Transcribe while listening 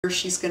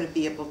She's going to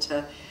be able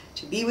to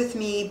be with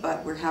me,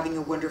 but we're having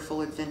a wonderful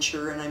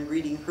adventure, and I'm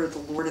reading her The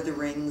Lord of the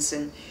Rings,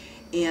 and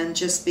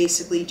just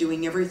basically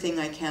doing everything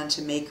I can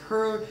to make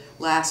her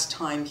last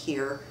time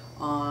here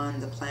on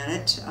the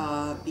planet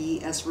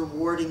be as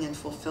rewarding and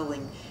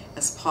fulfilling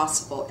as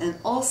possible. And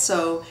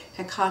also,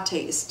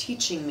 Hecate is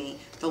teaching me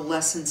the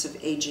lessons of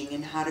aging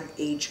and how to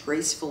age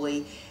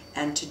gracefully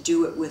and to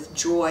do it with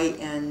joy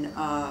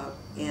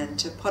and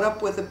to put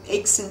up with the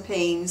aches and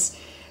pains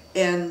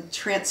and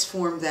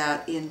transform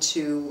that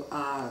into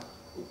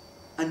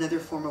another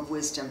form of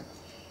wisdom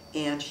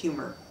and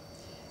humor.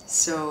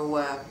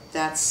 So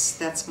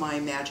that's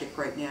my magic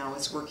right now,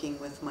 is working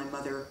with my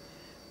mother,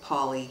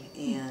 Polly,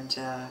 and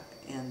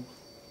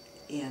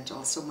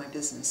also my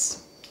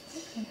business.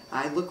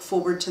 I look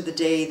forward to the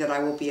day that I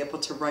will be able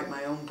to write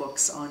my own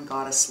books on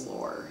goddess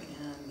lore,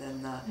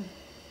 and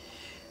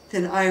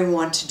then I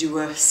want to do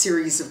a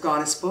series of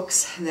goddess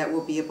books that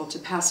will be able to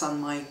pass on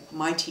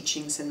my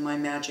teachings and my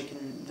magic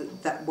and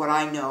what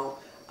I know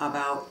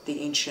about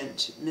the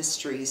ancient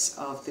mysteries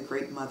of the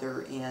Great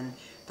Mother and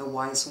the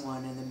Wise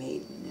One and the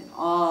Maiden and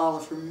all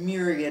of her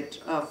myriad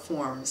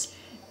forms,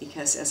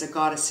 because as a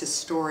goddess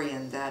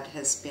historian, that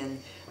has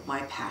been my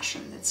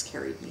passion that's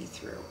carried me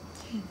through.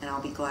 And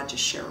I'll be glad to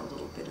share a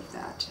little bit of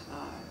that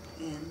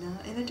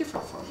in a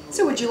different form.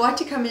 So would you like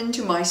to come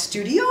into my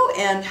studio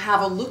and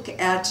have a look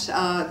at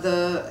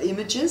the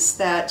images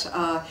that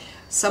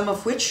some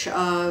of which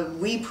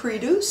we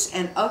produce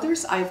and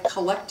others I've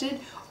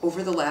collected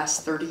over the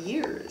last 30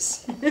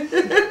 years.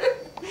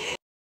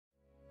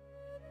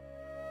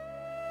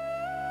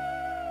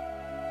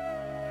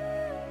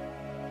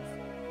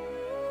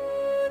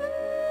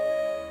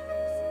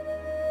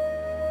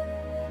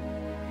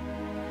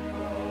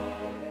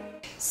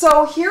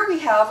 So here we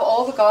have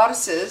all the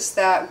goddesses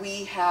that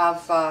we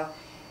have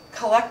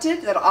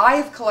collected, that I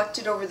have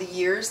collected over the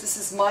years. This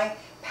is my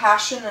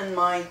passion, and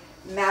my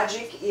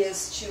magic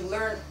is to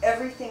learn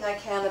everything I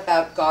can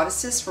about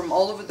goddesses from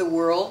all over the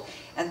world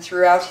and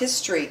throughout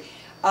history.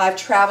 I've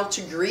traveled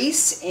to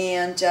Greece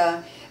and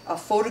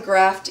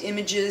photographed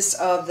images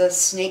of the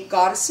snake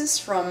goddesses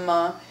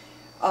from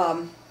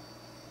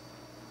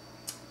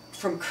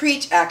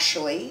Crete,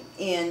 actually,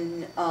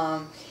 and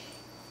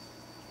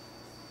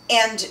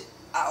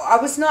I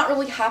was not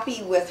really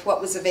happy with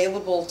what was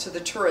available to the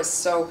tourists,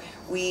 so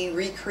we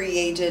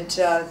recreated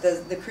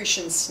the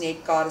Cretan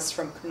snake goddess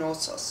from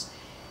Knossos.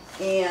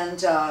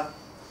 And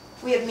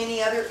we have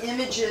many other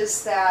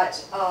images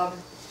that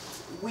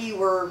we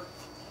were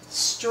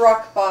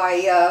struck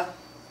by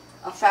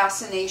a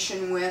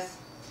fascination with.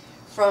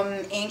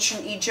 From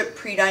ancient Egypt,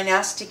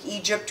 pre-dynastic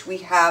Egypt, we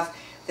have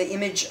the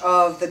image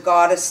of the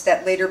goddess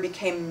that later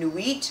became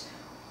Nuit,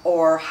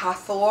 or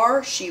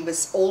Hathor. She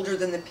was older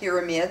than the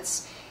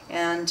pyramids.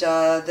 And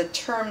the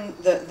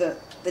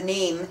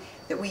name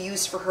that we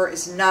use for her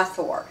is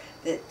Nathor.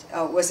 That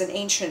was an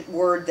ancient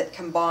word that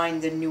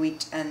combined the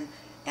Nuit and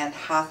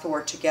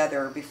Hathor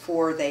together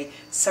before they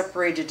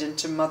separated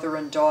into mother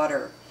and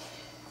daughter.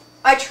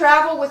 I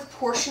travel with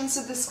portions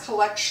of this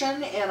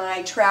collection, and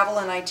I travel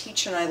and I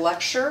teach and I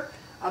lecture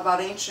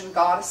about ancient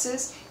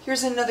goddesses.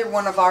 Here's another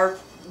one of our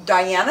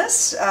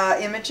Diana's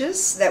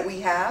images that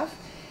we have.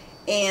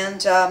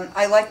 And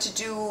I like to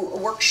do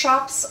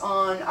workshops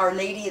on Our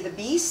Lady of the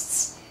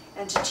Beasts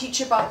and to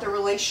teach about the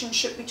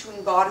relationship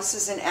between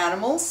goddesses and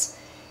animals.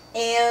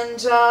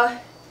 And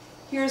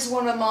here's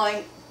one of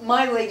my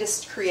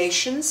latest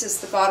creations,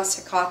 is the goddess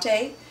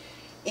Hecate.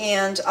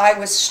 And I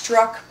was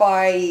struck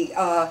by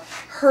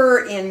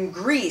her in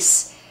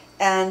Greece,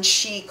 and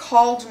she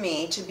called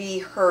me to be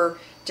her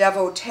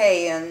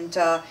devotee. And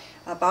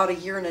about a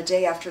year and a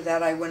day after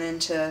that, I went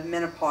into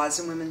menopause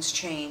and women's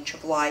change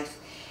of life.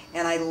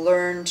 And I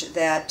learned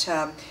that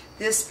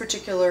this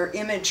particular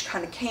image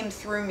kind of came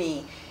through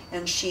me,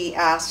 and she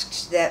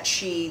asked that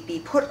she be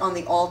put on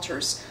the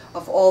altars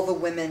of all the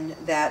women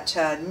that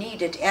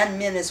needed, and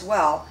men as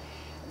well,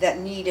 that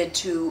needed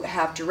to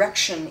have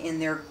direction in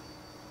their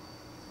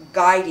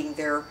guiding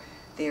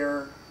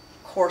their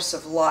course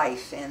of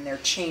life and their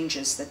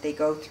changes that they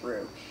go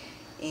through.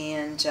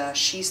 And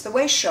she's the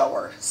way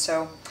shower.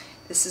 So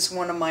this is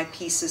one of my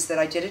pieces that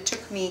I did. It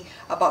took me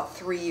about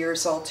 3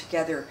 years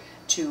altogether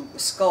to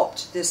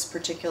sculpt this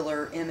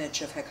particular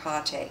image of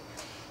Hecate.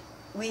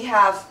 We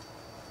have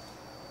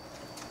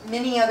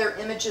many other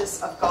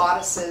images of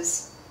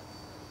goddesses,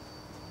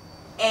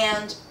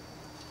 and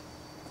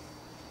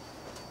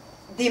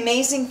the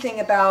amazing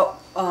thing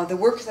about the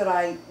work that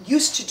I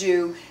used to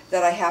do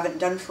that I haven't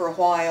done for a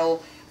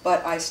while,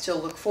 but I still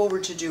look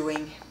forward to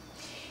doing,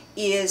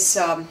 is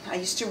I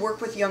used to work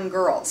with young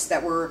girls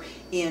that were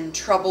in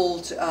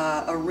troubled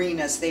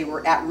arenas. They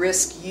were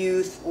at-risk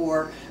youth,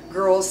 or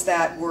girls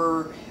that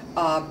were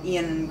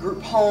in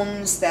group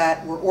homes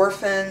that were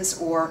orphans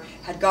or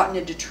had gotten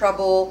into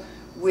trouble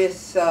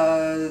with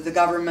the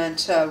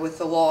government, with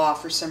the law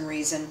for some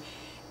reason.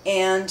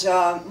 And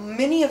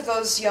many of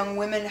those young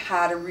women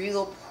had a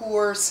real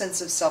poor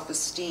sense of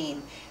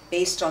self-esteem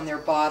based on their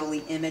bodily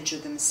image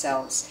of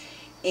themselves.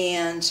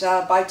 And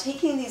by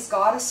taking these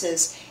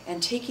goddesses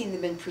and taking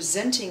them and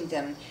presenting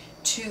them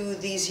to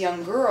these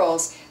young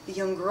girls, the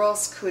young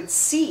girls could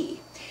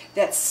see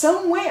that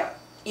somewhere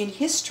in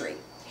history,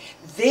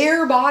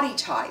 their body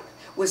type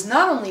was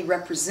not only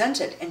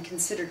represented and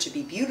considered to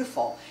be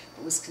beautiful,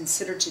 but was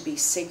considered to be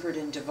sacred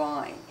and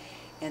divine.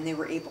 And they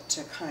were able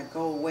to kind of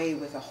go away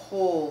with a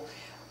whole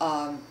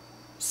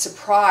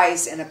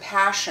surprise and a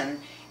passion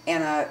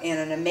and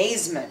an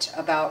amazement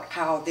about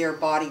how their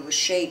body was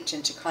shaped,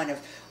 and to kind of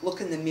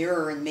look in the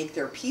mirror and make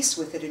their peace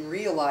with it and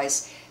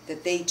realize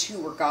that they too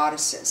were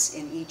goddesses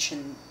in each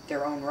in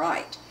their own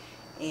right.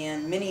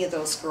 And many of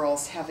those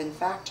girls have in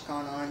fact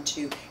gone on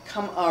to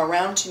come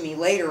around to me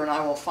later, and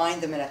I will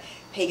find them at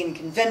a pagan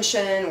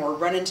convention or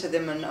run into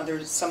them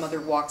in some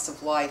other walks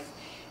of life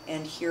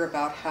and hear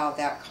about how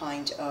that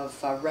kind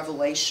of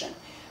revelation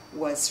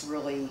was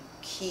really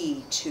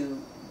key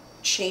to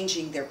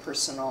changing their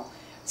personal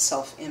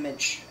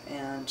self-image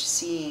and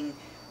seeing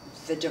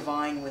the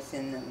divine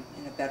within them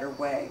in a better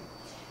way.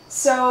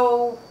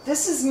 So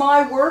this is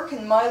my work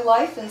and my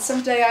life, and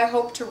someday I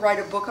hope to write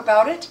a book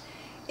about it.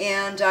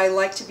 And I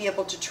like to be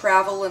able to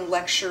travel and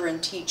lecture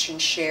and teach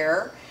and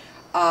share.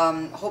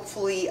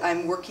 Hopefully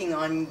I'm working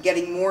on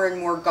getting more and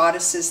more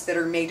goddesses that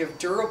are made of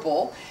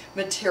durable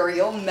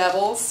material,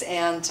 metals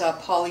and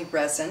poly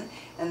resin,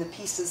 and the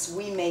pieces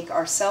we make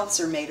ourselves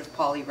are made of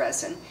poly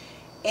resin.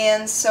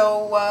 And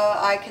so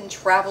I can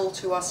travel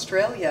to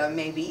Australia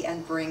maybe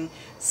and bring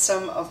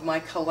some of my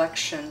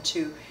collection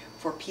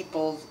for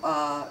people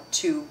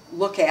to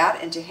look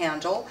at and to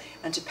handle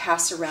and to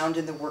pass around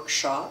in the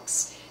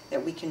workshops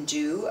that we can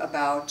do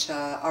about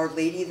Our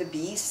Lady of the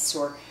Beasts,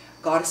 or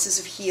Goddesses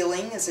of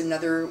Healing is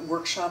another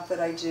workshop that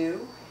I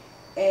do,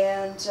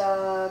 and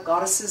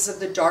Goddesses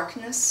of the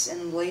Darkness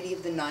and Lady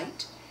of the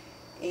Night.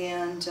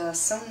 And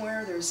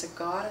somewhere there's a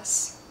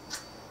goddess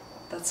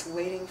that's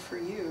waiting for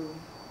you.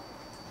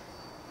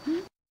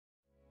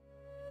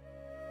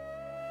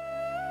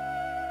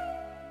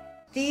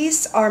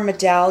 These are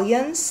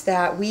medallions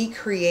that we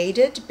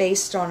created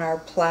based on our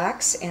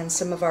plaques and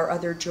some of our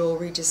other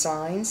jewelry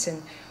designs,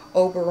 and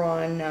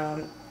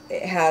Oberon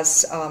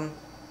has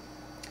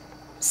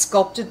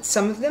sculpted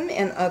some of them,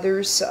 and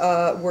others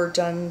were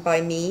done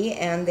by me,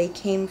 and they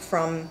came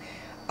from,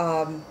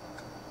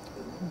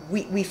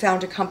 we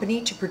found a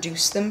company to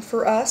produce them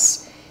for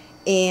us,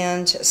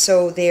 and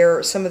so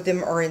some of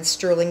them are in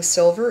sterling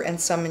silver and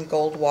some in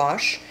gold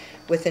wash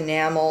with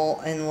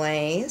enamel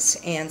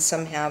inlays, and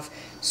some have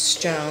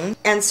stone.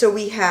 And so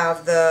we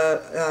have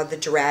the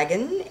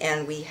dragon,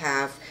 and we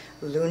have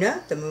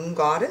Luna, the moon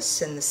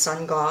goddess, and the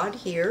sun god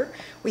here.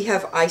 We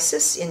have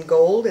Isis in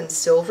gold and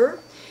silver.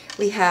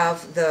 We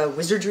have the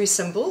wizardry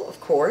symbol,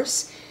 of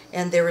course,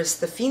 and there is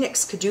the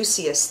phoenix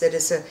caduceus that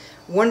is a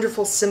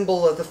wonderful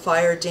symbol of the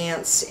fire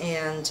dance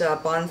and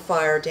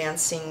bonfire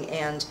dancing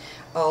and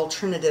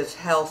alternative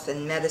health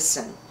and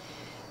medicine.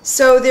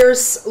 So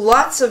there's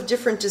lots of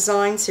different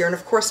designs here, and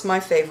of course my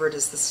favorite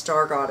is the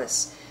star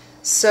goddess.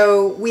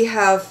 So we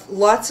have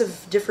lots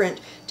of different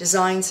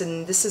designs,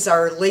 and this is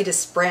our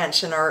latest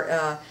branch in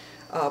our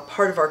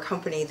part of our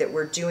company that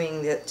we're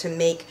doing to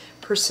make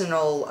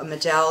personal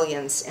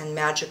medallions and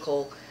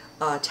magical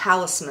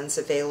talismans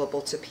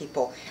available to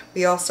people.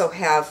 We also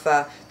have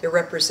the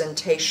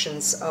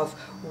representations of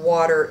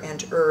water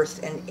and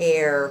earth and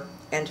air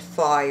and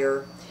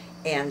fire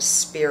and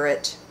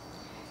spirit.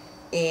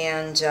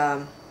 And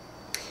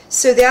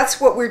so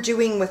that's what we're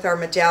doing with our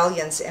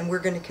medallions, and we're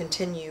going to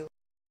continue.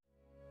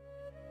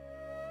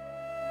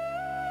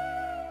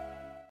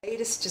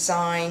 Latest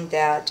design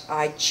that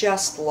I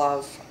just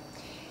love,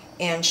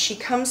 and she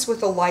comes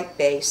with a light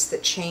base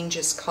that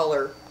changes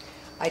color.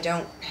 I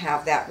don't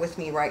have that with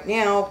me right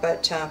now,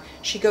 but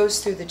she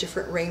goes through the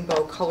different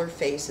rainbow color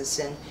phases,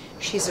 and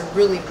she's a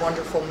really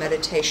wonderful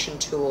meditation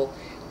tool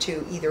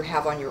to either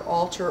have on your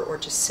altar or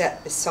to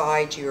set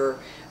beside your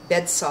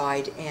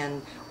bedside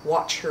and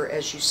watch her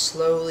as you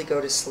slowly go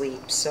to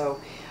sleep.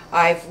 So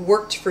I've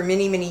worked for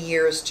many, many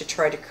years to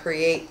try to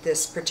create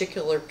this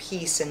particular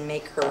piece and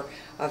make her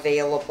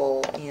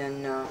available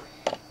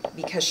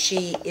because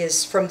she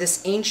is from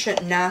this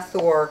ancient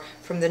Nathor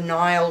from the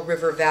Nile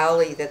River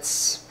Valley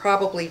that's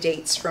probably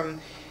dates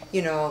from,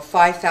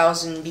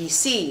 5,000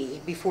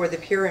 BC, before the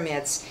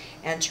pyramids,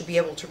 and to be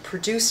able to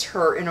produce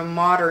her in a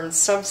modern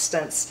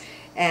substance,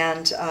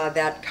 and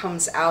that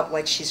comes out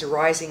like she's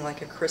rising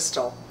like a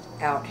crystal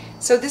out.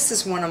 So this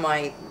is one of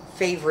my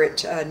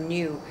favorite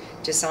new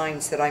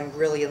designs that I'm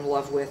really in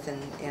love with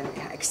and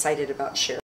excited about sharing.